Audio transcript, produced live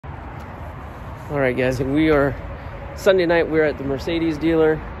All right, guys, we are Sunday night. We're at the Mercedes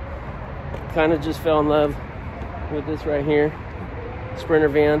dealer. Kind of just fell in love with this right here, Sprinter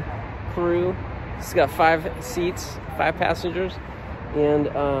van crew. It's got 5 seats, 5 passengers, and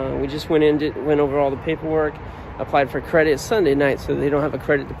we just went over all the paperwork. Applied for credit. It's Sunday night, so they don't have a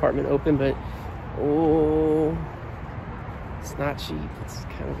credit department open, but oh, it's not cheap. It's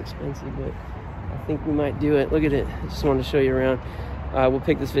kind of expensive, but I think we might do it. Look at it. I just wanted to show you around. We'll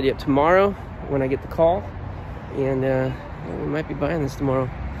pick this video up tomorrow when I get the call, and we might be buying this tomorrow.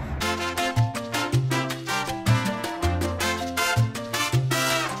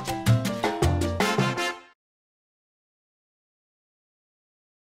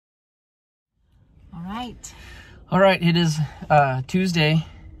 All right, it is Tuesday.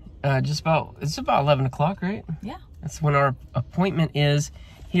 It's about 11 o'clock, right? Yeah. That's when our appointment is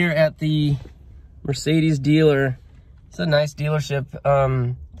here at the Mercedes dealer. It's a nice dealership.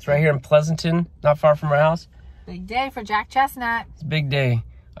 It's right here in Pleasanton, not far from our house. Big day for Jack Chestnut. It's a big day.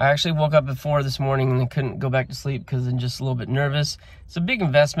 I actually woke up at 4 this morning and I couldn't go back to sleep because I'm just a little bit nervous. It's a big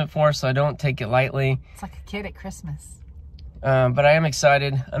investment for us, so I don't take it lightly. It's like a kid at Christmas. But I am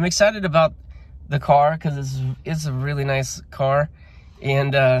excited. I'm excited about the car because it's a really nice car,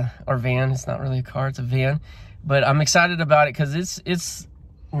 and our van. It's not really a car, it's a van, but I'm excited about it because it's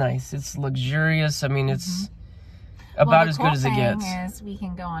nice, it's luxurious. I mean, it's about as good as it gets. Is we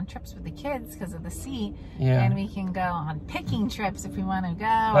can go on trips with the kids because of the seat, yeah, and we can go on picking trips if we want to go.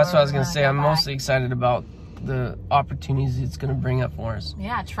 That's what I was gonna say. I'm mostly excited about the opportunities it's going to bring up for us.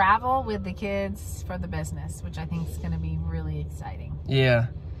 Yeah, travel with the kids for the business, which I think is going to be really exciting. Yeah.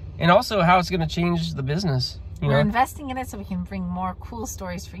 And also how it's going to change the business. We're investing in it so we can bring more cool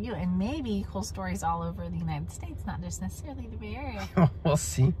stories for you, and maybe cool stories all over the United States, not just necessarily the Bay Area. We'll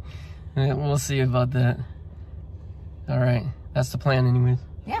see. We'll see about that. All right. That's the plan anyways.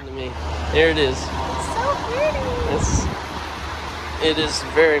 Yeah. There it is. It's so pretty. It is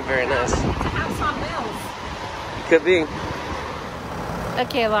very, very nice. It's a house on wheels. Could be.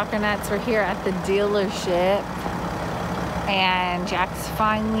 Okay, Locker Nuts, we're here at the dealership. And Jack's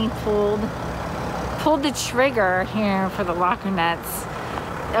finally pulled the trigger here for the Locker Nuts.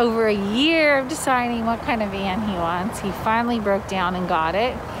 Over a year of deciding what kind of van he wants, he finally broke down and got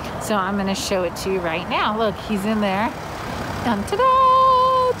it. So I'm going to show it to you right now. Look, he's in there.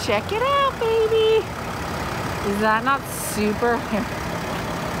 Dun-ta-da! Check it out, baby. Is that not super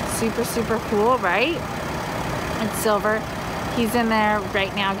cool, right? It's silver. He's in there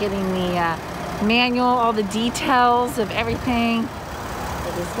right now getting the manual, all the details of everything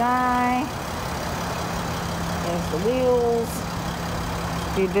for this guy. There's the wheels.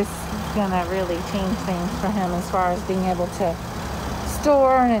 Dude, this is gonna really change things for him as far as being able to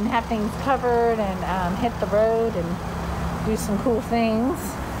store and have things covered and hit the road and do some cool things.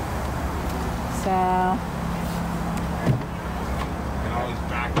 So. You can always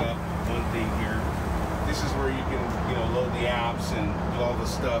back up one thing here. This is where you can, load the apps and do all the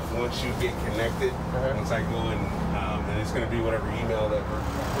stuff once you get connected. Once I go and it's going to be whatever email that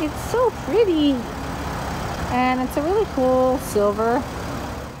we're... It's so pretty. And it's a really cool silver.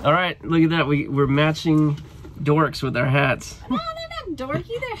 All right, look at that. We're matching dorks with our hats. No, they're not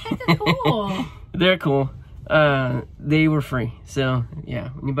dorky. They're hecka cool. They're cool. They were free. So, yeah,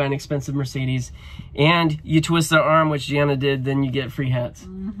 when you buy an expensive Mercedes and you twist their arm, which Gianna did, then you get free hats.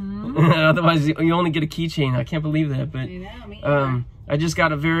 Otherwise, you only get a keychain. I can't believe that. But I just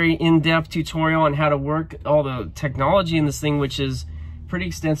got a very in-depth tutorial on how to work all the technology in this thing, which is pretty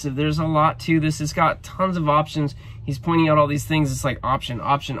extensive. There's a lot to this. It's got tons of options. He's pointing out all these things. It's like option,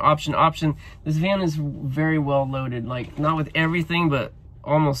 option, option, option. This van is very well loaded. Like, not with everything, but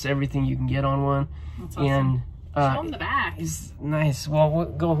almost everything you can get on one. That's awesome. And show him the back. It's nice. Well, we'll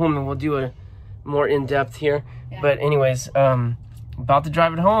go home and we'll do a more in-depth here. Yeah. But anyways, about to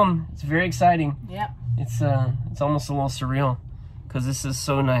drive it home. It's very exciting. Yep. It's almost a little surreal because this is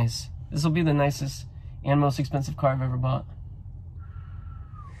so nice. This will be the nicest and most expensive car I've ever bought.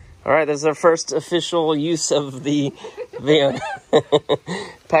 All right, this is our first official use of the van.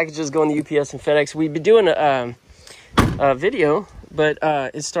 Packages going to UPS and FedEx. We've been doing a video, but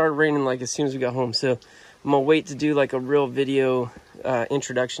it started raining like as soon as we got home. So I'm gonna wait to do like a real video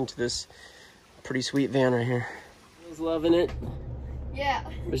introduction to this pretty sweet van right here. I was loving it. Yeah.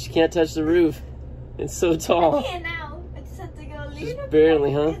 But you can't touch the roof. It's so tall. I can't now. I just have to go a little bit.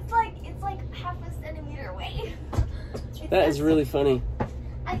 Barely, huh? It's like half a centimeter away. That is really funny.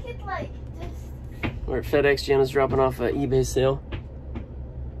 I could like just... We're at FedEx. Gianna's dropping off an eBay sale.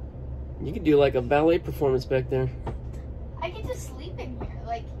 You could do like a ballet performance back there. I could just sleep in here,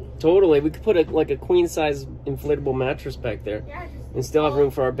 like... Totally. We could put like a queen size inflatable mattress back there. Yeah, just And still have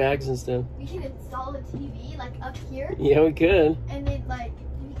room for our bags and stuff. We can install a TV like up here. Yeah, we could. And then like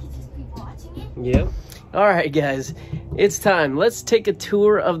we could just be watching it. Yep. All right, guys, it's time. Let's take a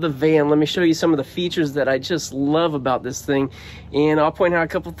tour of the van. Let me show you some of the features that I just love about this thing. And I'll point out a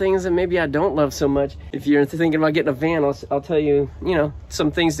couple things that maybe I don't love so much. If you're thinking about getting a van, I'll tell you, you know,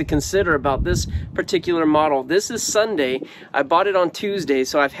 some things to consider about this particular model. This is Sunday. I bought it on Tuesday,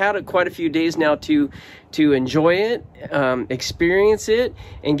 so I've had it quite a few days now to enjoy it, experience it,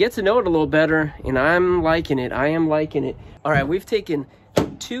 and get to know it a little better. And I'm liking it. I am liking it. All right, we've taken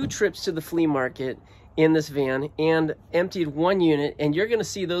 2 trips to the flea market in this van and emptied 1 unit, and you're gonna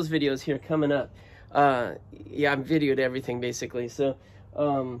see those videos here coming up. Yeah, I've videoed everything basically. So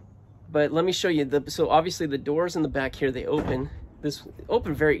but let me show you so obviously the doors in the back here, they open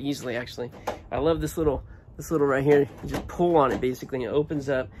very easily. Actually, I love this little right here. You just pull on it basically and it opens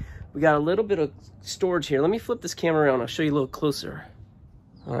up. We got a little bit of storage here. Let me flip this camera around, I'll show you a little closer.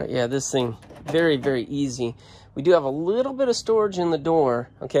 All right, yeah, this thing very, very easy. We do have a little bit of storage in the door,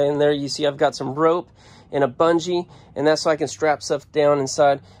 okay, and there you see I've got some rope and a bungee, and that's so I can strap stuff down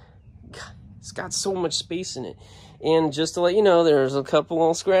inside. God, it's got so much space in it. And just to let you know, there's a couple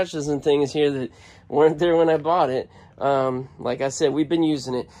little scratches and things here that weren't there when I bought it. Like I said, we've been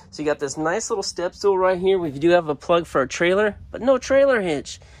using it. So you got this nice little step stool right here. We do have a plug for a trailer, but no trailer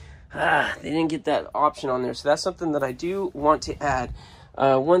hitch. They didn't get that option on there, so that's something that I do want to add.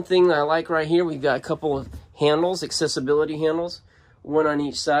 One thing that I like right here, we've got a couple of handles, accessibility handles, 1 on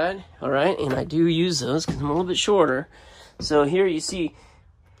each side. All right, and I do use those because I'm a little bit shorter. So here you see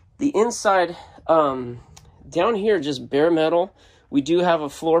the inside, down here, just bare metal. We do have a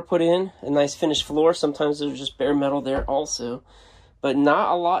floor put in, a nice finished floor. Sometimes there's just bare metal there also, but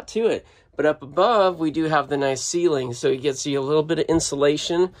not a lot to it. But up above, we do have the nice ceiling, so you get see a little bit of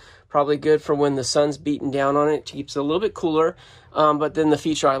insulation. Probably good for when the sun's beating down on it. It keeps it a little bit cooler. But then the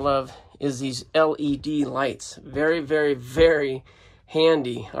feature I love is these LED lights. Very, very, very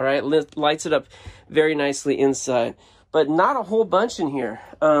handy. All right, lights it up very nicely inside. But not a whole bunch in here.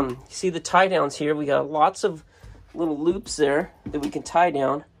 You see the tie downs here. We got lots of little loops there that we can tie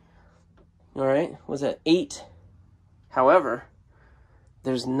down. All right, was that 8? However,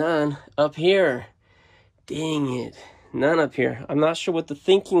 there's none up here. Dang it. None up here. I'm not sure what the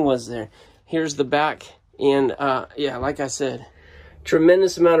thinking was there. Here's the back. And yeah, like I said,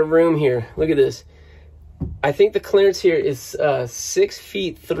 tremendous amount of room here. Look at this. I think the clearance here is 6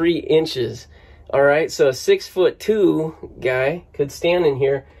 feet 3 inches. All right, so a 6'2" guy could stand in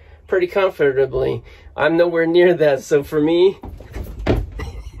here pretty comfortably. I'm nowhere near that, so for me,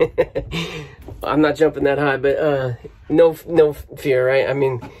 I'm not jumping that high, but no fear, right? I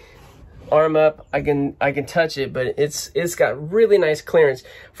mean, arm up, I can touch it, but it's got really nice clearance.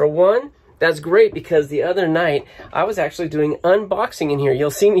 For one, that's great because the other night I was actually doing unboxing in here. You'll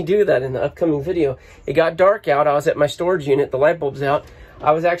see me do that in the upcoming video. It got dark out. I was at my storage unit, the light bulb's out.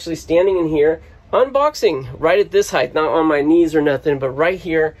 I was actually standing in here unboxing right at this height, not on my knees or nothing, but right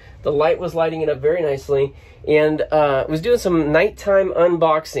here. The light was lighting it up very nicely, and was doing some nighttime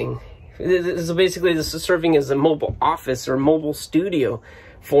unboxing. This is basically, this is serving as a mobile office or mobile studio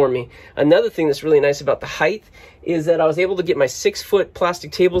for me. Another thing that's really nice about the height is that I was able to get my 6-foot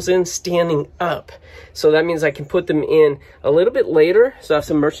plastic tables in standing up. So that means I can put them in a little bit later. So I have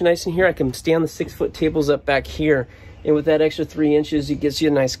some merchandise in here. I can stand the 6-foot tables up back here. And with that extra 3 inches, it gives you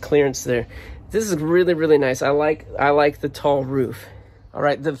a nice clearance there. This is really, really nice. I like the tall roof. All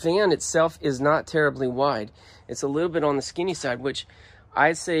right, the van itself is not terribly wide. It's a little bit on the skinny side, which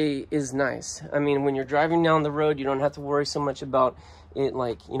I'd say is nice. I mean, when you're driving down the road, you don't have to worry so much about it,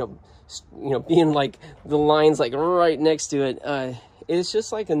 like, you know, being like the lines like right next to it. It's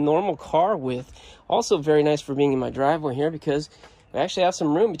just like a normal car width. Also very nice for being in my driveway here because I actually have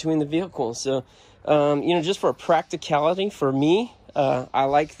some room between the vehicles. So, you know, just for practicality for me, I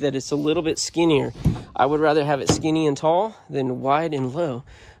like that it's a little bit skinnier. I would rather have it skinny and tall than wide and low.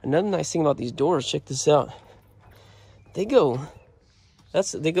 Another nice thing about these doors, check this out. They go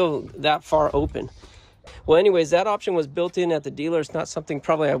that far open. Well, anyways, that option was built in at the dealer. It's not something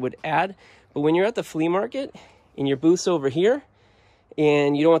probably I would add, but when you're at the flea market and your booth's over here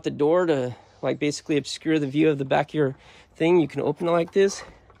and you don't want the door to like basically obscure the view of the back of your thing, you can open it like this.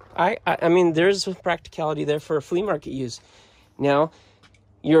 I mean, there's practicality there for a flea market use. Now,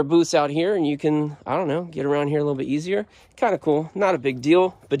 your booth's out here and you can, I don't know, get around here a little bit easier. Kind of cool. Not a big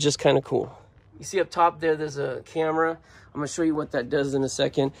deal, but just kind of cool. You see up top there's a camera. I'm going to show you what that does in a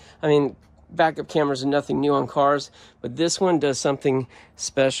second. I mean, backup cameras are nothing new on cars, but this one does something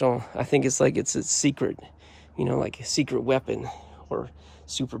special. I think it's like it's a secret, you know, like a secret weapon or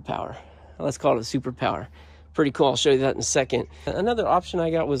superpower. Let's call it a superpower. Pretty cool. I'll show you that in a second. Another option I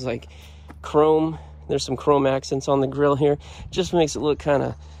got was like chrome. There's some chrome accents on the grill here. Just makes it look kind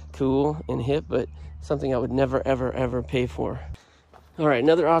of cool and hip, but something I would never, ever, ever pay for. All right,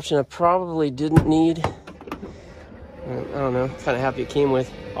 another option I probably didn't need. I don't know, kind of happy it came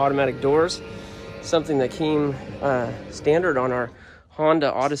with automatic doors. Something that came standard on our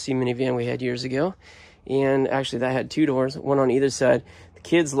Honda Odyssey minivan we had years ago. And actually that had 2 doors, one on either side. The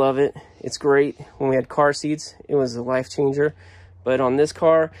kids love it. It's great. When we had car seats, it was a life changer. But on this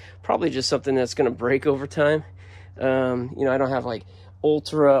car, probably just something that's going to break over time. You know, I don't have like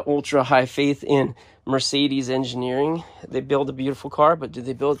ultra high faith in Mercedes engineering. They build a beautiful car, but do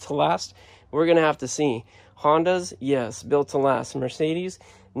they build it to last? We're going to have to see. Hondas, yes, built to last. Mercedes,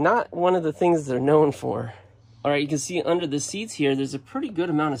 not one of the things they're known for. All right, you can see under the seats here, there's a pretty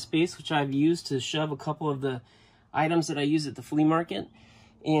good amount of space, which I've used to shove a couple of the items that I use at the flea market.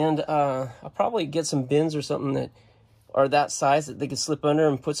 And I'll probably get some bins or something that are that size that they can slip under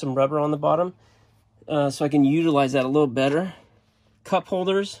and put some rubber on the bottom so I can utilize that a little better. Cup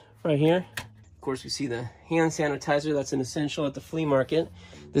holders right here. Of course, we see the hand sanitizer. That's an essential at the flea market.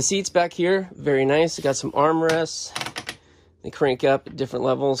 The seats back here, very nice. Got some armrests. They crank up at different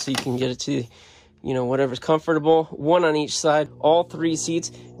levels so you can get it to, you know, whatever's comfortable. One on each side. All 3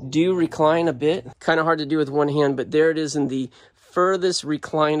 seats do recline a bit. Kind of hard to do with one hand, but there it is in the furthest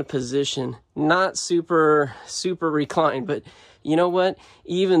reclined position. Not super reclined, but you know what?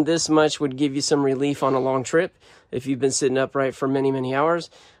 Even this much would give you some relief on a long trip if you've been sitting upright for many hours.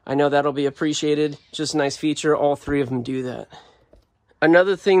 I know that'll be appreciated. Just a nice feature. All 3 of them do that.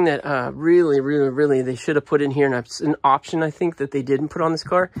 Another thing that really they should have put in here, and it's an option I think that they didn't put on this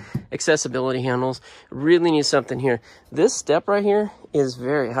car, accessibility handles. Really need something here. This step right here is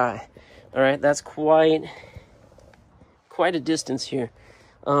very high. All right, that's quite a distance here.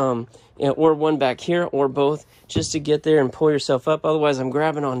 Or one back here, or both, just to get there and pull yourself up. Otherwise, I'm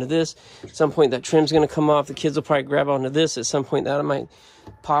grabbing onto this. At some point, that trim's going to come off. The kids will probably grab onto this. At some point, that might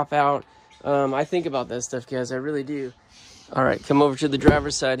pop out. I think about that stuff, guys. I really do. All right, come over to the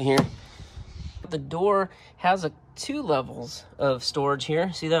driver's side here. The door has 2 levels of storage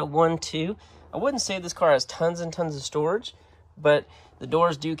here. See that? 1, 2. I wouldn't say this car has tons and tons of storage, but the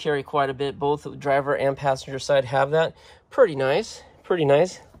doors do carry quite a bit. Both the driver and passenger side have that. Pretty nice. Pretty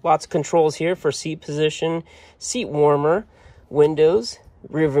nice. Lots of controls here for seat position, seat warmer, windows,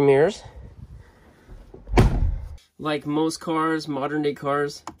 rear view mirrors. Like most cars, modern day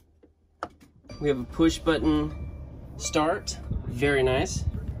cars, we have a push button start. Very nice.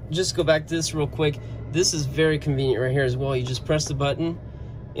 Just go back to this real quick. This is very convenient right here as well. You just press the button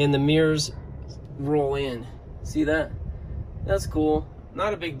and the mirrors roll in. See that? That's cool.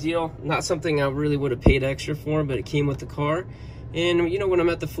 Not a big deal. Not something I really would have paid extra for, but it came with the car. And you know, when I'm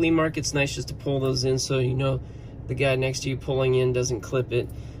at the flea market, it's nice just to pull those in so you know the guy next to you pulling in doesn't clip it.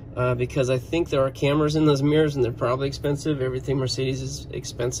 Because I think there are cameras in those mirrors and they're probably expensive. Everything Mercedes is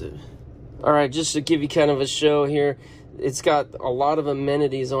expensive. All right, just to give you kind of a show here, it's got a lot of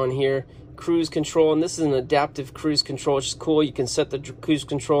amenities on here. Cruise control, and this is an adaptive cruise control, which is cool. You can set the cruise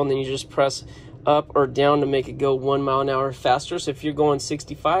control and then you just press up or down to make it go 1 mile an hour faster. So if you're going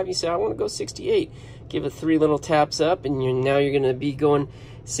 65, you say, I want to go 68. Give it 3 little taps up and now you're going to be going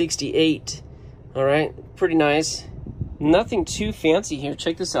 68. All right, pretty nice. Nothing too fancy here.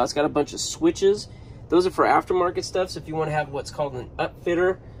 Check this out. It's got a bunch of switches. Those are for aftermarket stuff. So if you want to have what's called an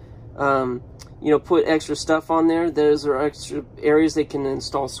upfitter, you know, put extra stuff on there. Those are extra areas they can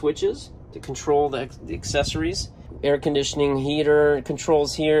install switches to control the accessories. Air conditioning, heater,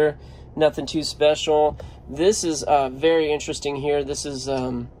 controls here. Nothing too special. This is very interesting here. This is,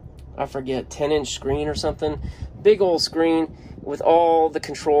 I forget, 10-inch screen or something. Big old screen with all the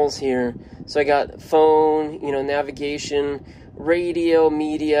controls here. So I got phone, you know, navigation, radio,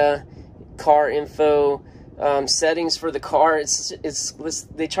 media, car info, settings for the car.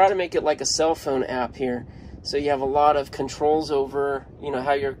 They try to make it like a cell phone app here. So you have a lot of controls over, you know,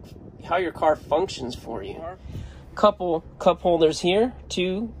 how your car functions for you. Couple cup holders here,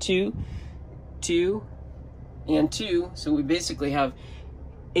 2, 2, 2, and 2. So we basically have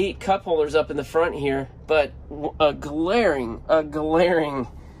 8 cup holders up in the front here, but a glaring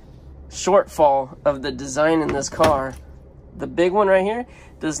shortfall of the design in this car. The big one right here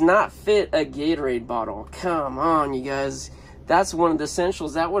does not fit a Gatorade bottle. Come on, you guys. That's one of the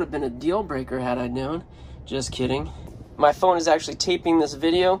essentials. That would have been a deal breaker had I known. Just kidding. My phone is actually taping this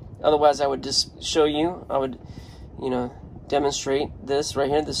video. Otherwise, I would just show you. I would, you know, demonstrate this right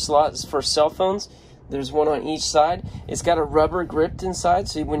here. The slot is for cell phones. There's one on each side. It's got a rubber grip inside,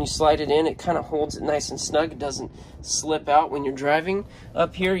 so when you slide it in, it kind of holds it nice and snug. It doesn't slip out when you're driving.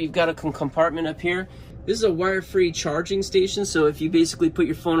 Up here, you've got a compartment up here This is a wire-free charging station, so if you basically put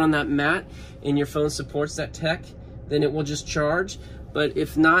your phone on that mat and your phone supports that tech, then it will just charge. But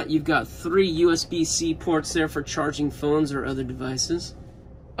if not, you've got 3 USB-C ports there for charging phones or other devices.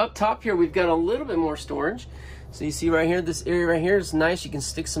 Up top here, we've got a little bit more storage. So you see right here, this area right here is nice. You can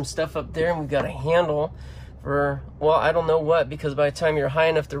stick some stuff up there, and we've got a handle for, well, I don't know what, because by the time you're high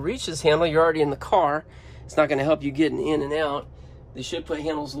enough to reach this handle, you're already in the car. It's not gonna help you getting in and out. They should put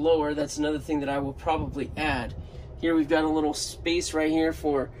handles lower. That's another thing that I will probably add. Here we've got a little space right here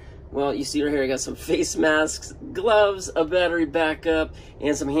for, well, you see right here, I got some face masks, gloves, a battery backup,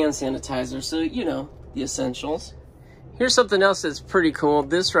 and some hand sanitizer. So, you know, the essentials. Here's something else that's pretty cool.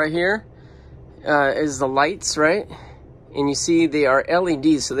 This right here is the lights, right? And you see they are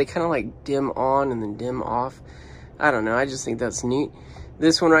LEDs, so they kind of like dim on and then dim off. I don't know, I just think that's neat.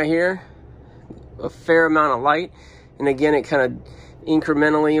 This one right here, a fair amount of light. And again, it kind of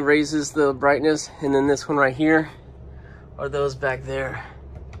incrementally raises the brightness. And then this one right here are those back there.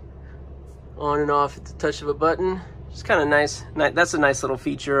 On and off at the touch of a button. It's kind of nice. That's a nice little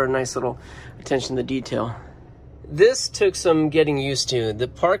feature, a nice little attention to detail. This took some getting used to. The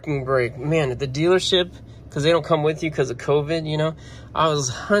parking brake, man, at the dealership, because they don't come with you because of COVID, you know, I was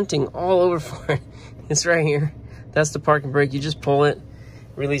hunting all over for it. It's right here. That's the parking brake. You just pull it,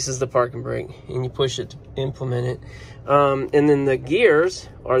 releases the parking brake, and you push it to implement it. And then the gears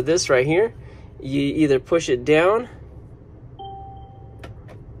are this right here. You either push it down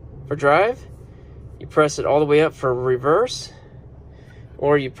for drive, you press it all the way up for reverse,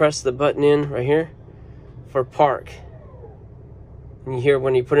 or you press the button in right here for park. And you hear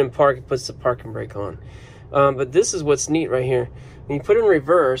when you put in park, it puts the parking brake on. But this is what's neat right here. When you put in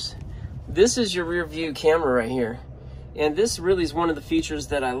reverse, this is your rear view camera right here. And this really is one of the features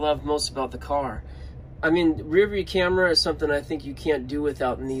that I love most about the car. I mean, rear view camera is something I think you can't do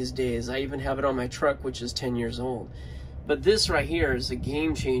without in these days. I even have it on my truck, which is 10 years old. But this right here is a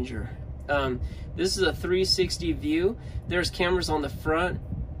game changer. This is a 360 view. There's cameras on the front,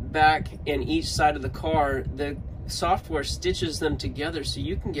 back, and each side of the car. The software stitches them together so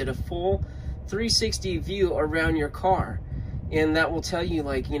you can get a full 360 view around your car. And that will tell you,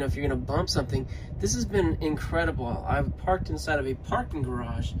 like, you know, if you're gonna bump something. This has been incredible. I've parked inside of a parking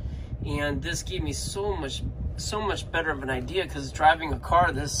garage, and this gave me so much better of an idea, because driving a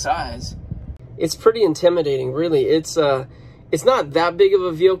car this size, it's pretty intimidating, really. It's not that big of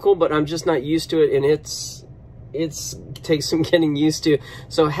a vehicle, but I'm just not used to it, and it takes some getting used to.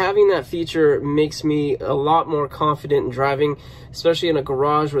 So having that feature makes me a lot more confident in driving, especially in a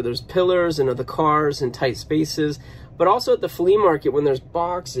garage where there's pillars and other cars and tight spaces, but also at the flea market when there's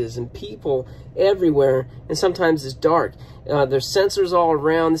boxes and people everywhere, and sometimes it's dark. There's sensors all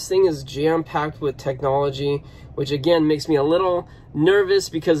around. This thing is jam-packed with technology, which again makes me a little nervous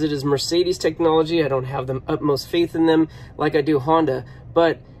because it is Mercedes technology. I don't have the utmost faith in them like I do Honda,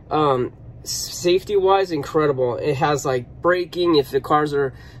 but safety-wise, incredible. It has like braking if the cars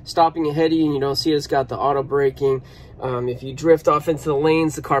are stopping ahead of you and you don't see it. It's got the auto braking. If you drift off into the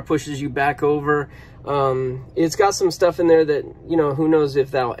lanes, the car pushes you back over. It's got some stuff in there that, you know, who knows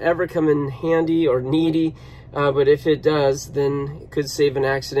if that'll ever come in handy or needy, but if it does, then it could save an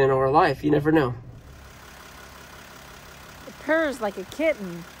accident or a life. You never know. It purrs like a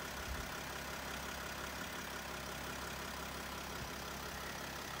kitten.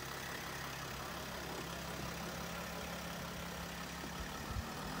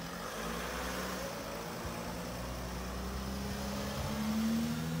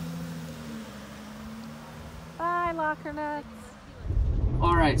 Locker nuts.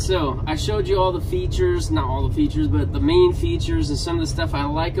 All right, so I showed you all the features, not all the features, but the main features and some of the stuff I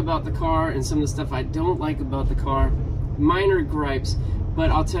like about the car and some of the stuff I don't like about the car. Minor gripes,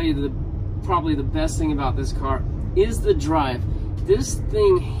 but I'll tell you probably the best thing about this car is the drive. This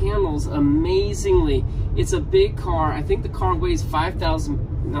thing handles amazingly. It's a big car. I think the car weighs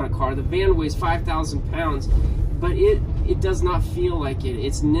 5,000, not a car, the van weighs 5,000 pounds, but it does not feel like it.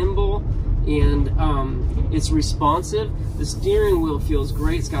 It's nimble, and it's responsive. The steering wheel feels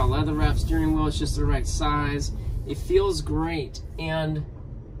great. It's got a leather wrap steering wheel. It's just the right size. It feels great. And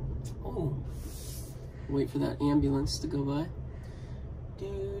oh, wait for that ambulance to go by.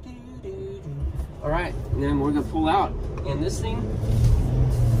 All right, and then we're gonna pull out. And this thing,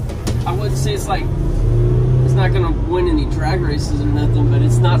 I wouldn't say it's like, it's not gonna win any drag races or nothing, but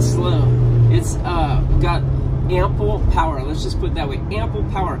it's not slow. It's got ample power. Let's just put it that way. Ample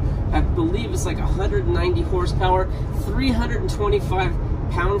power. I believe it's like 190 horsepower, 325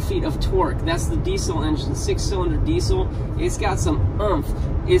 pound-feet of torque. That's the diesel engine, 6-cylinder diesel. It's got some oomph.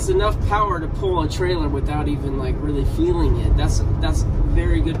 It's enough power to pull a trailer without even like really feeling it. That's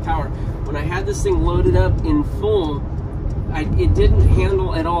very good power. when I had this thing loaded up in full, it didn't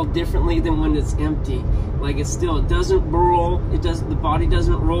handle at all differently than when it's empty. Like it doesn't roll. The body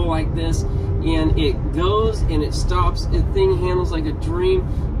doesn't roll like this, and it goes and it stops. The thing handles like a dream.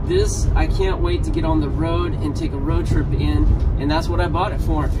 This, I can't wait to get on the road and take a road trip in, and that's what I bought it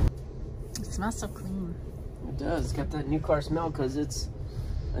for. It smells so clean. It does. It's got that new car smell because it's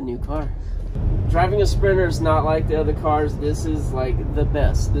a new car. Driving a Sprinter is not like the other cars. This is like the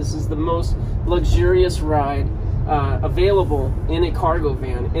best. This is the most luxurious ride available in a cargo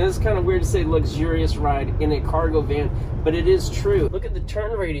van. And it's kind of weird to say luxurious ride in a cargo van, but it is true. Look at the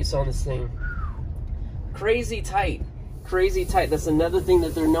turn radius on this thing. Crazy tight. Crazy tight. That's another thing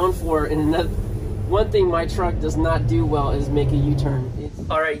that they're known for. And one thing my truck does not do well is make a U-turn.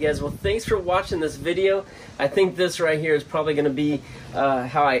 Alright guys, well thanks for watching this video. I think this right here is probably going to be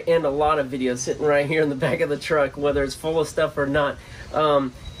how I end a lot of videos, sitting right here in the back of the truck, whether it's full of stuff or not.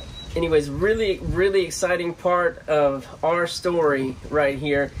 Anyways, really exciting part of our story right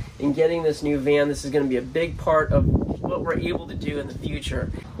here in getting this new van. This is going to be a big part of what we're able to do in the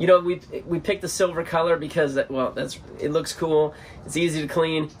future. You know, we picked the silver color because, well, it looks cool. It's easy to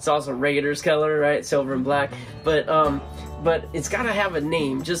clean. It's also Raiders color, right? Silver and black. But it's got to have a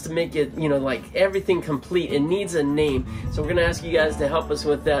name just to make it, you know, like everything complete. It needs a name. So we're going to ask you guys to help us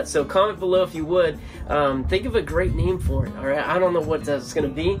with that. So comment below if you would. Think of a great name for it, all right? I don't know what that's going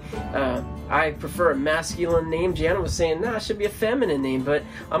to be. I prefer a masculine name. Jana was saying, nah, it should be a feminine name, but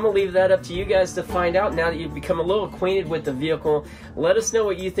I'm going to leave that up to you guys to find out now that you've become a little acquainted with the vehicle. Let us know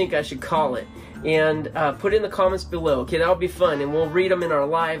what you think I should call it. And put in the comments below. Okay, that'll be fun, and we'll read them in our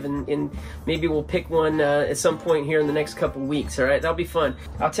live, and maybe we'll pick one at some point here in the next couple weeks. All right, that'll be fun.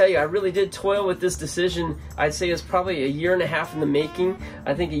 I'll tell you, I really did toil with this decision. I'd say it's probably a year and a half in the making.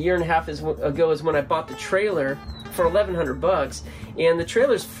 I think a year and a half ago is when I bought the trailer for $1,100, and the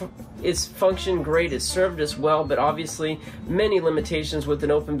trailer's it's functioned great. It served us well, but obviously many limitations with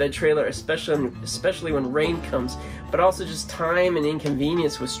an open bed trailer, especially when rain comes, but also just time and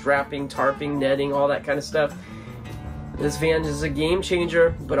inconvenience with strapping, tarping, netting, all that kind of stuff. This van is a game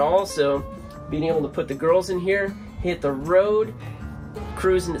changer, but also being able to put the girls in here, hit the road,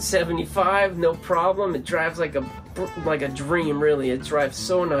 cruising at 75, no problem. It drives like a dream, really. It drives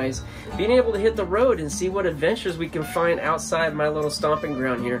so nice. Being able to hit the road and see what adventures we can find outside my little stomping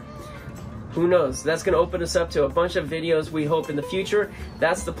ground here. Who knows? That's going to open us up to a bunch of videos we hope in the future.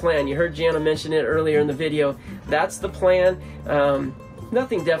 That's the plan. You heard Jana mention it earlier in the video. That's the plan.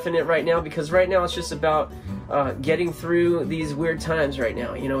 Nothing definite right now, because right now it's just about getting through these weird times right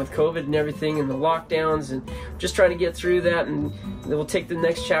now, you know, with COVID and everything and the lockdowns, and just trying to get through that, and we'll take the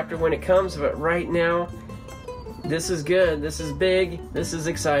next chapter when it comes. But right now, this is good, this is big, this is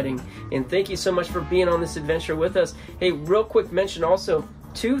exciting, and thank you so much for being on this adventure with us. Hey, real quick mention also,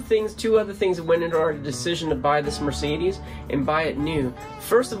 two other things that went into our decision to buy this Mercedes and buy it new.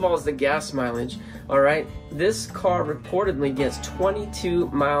 First of all is the gas mileage. Alright, this car reportedly gets 22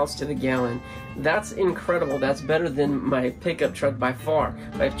 miles to the gallon. That's incredible. That's better than my pickup truck by far.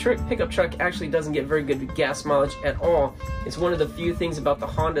 My pickup truck actually doesn't get very good gas mileage at all. It's one of the few things about the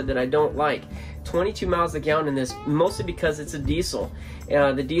Honda that I don't like. 22 miles a gallon in this, mostly because it's a diesel.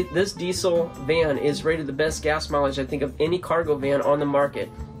 This diesel van is rated the best gas mileage, I think, of any cargo van on the market.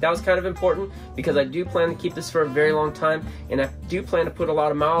 That was kind of important because I do plan to keep this for a very long time, and I do plan to put a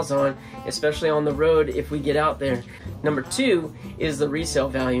lot of miles on, especially on the road if we get out there. Number two is the resale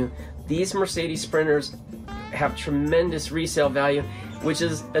value. These Mercedes Sprinters have tremendous resale value, which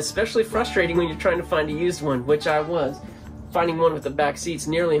is especially frustrating when you're trying to find a used one, which I was. Finding one with the back seats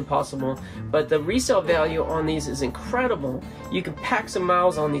nearly impossible, but the resale value on these is incredible. You can pack some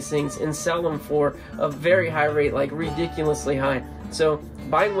miles on these things and sell them for a very high rate, like ridiculously high. So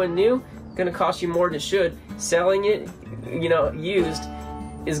buying one new gonna cost you more than it should. Selling it, you know, used,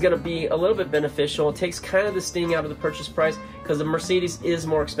 is going to be a little bit beneficial. It takes kind of the sting out of the purchase price because the Mercedes is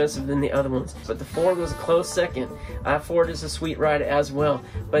more expensive than the other ones. But the Ford was a close second. Ford is a sweet ride as well.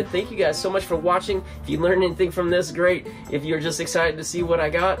 But thank you guys so much for watching. If you learned anything from this, great. If you're just excited to see what I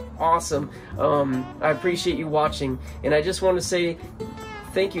got, awesome. I appreciate you watching. And I just want to say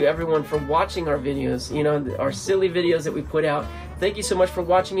thank you everyone for watching our videos, you know, our silly videos that we put out. Thank you so much for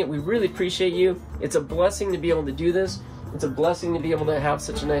watching it. We really appreciate you. It's a blessing to be able to do this. It's a blessing to be able to have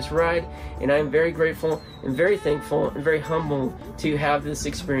such a nice ride, and I'm very grateful and very thankful and very humble to have this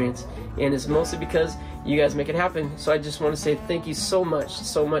experience. And it's mostly because you guys make it happen. So I just want to say thank you so much,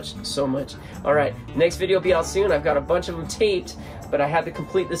 so much, so much. All right, next video will be out soon. I've got a bunch of them taped, but I had to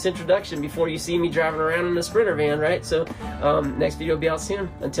complete this introduction before you see me driving around in a Sprinter van, right? So next video will be out soon.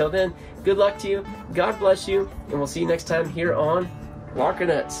 Until then, good luck to you. God bless you, and we'll see you next time here on Locker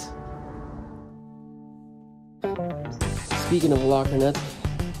Nuts. Speaking of locker nuts,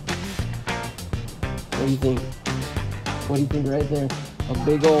 what do you think? What do you think right there? A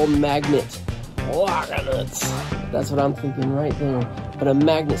big old magnet. Locker nuts. That's what I'm thinking right there. But a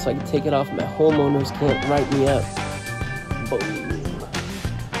magnet so I can take it off. My homeowners can't write me up. Boom.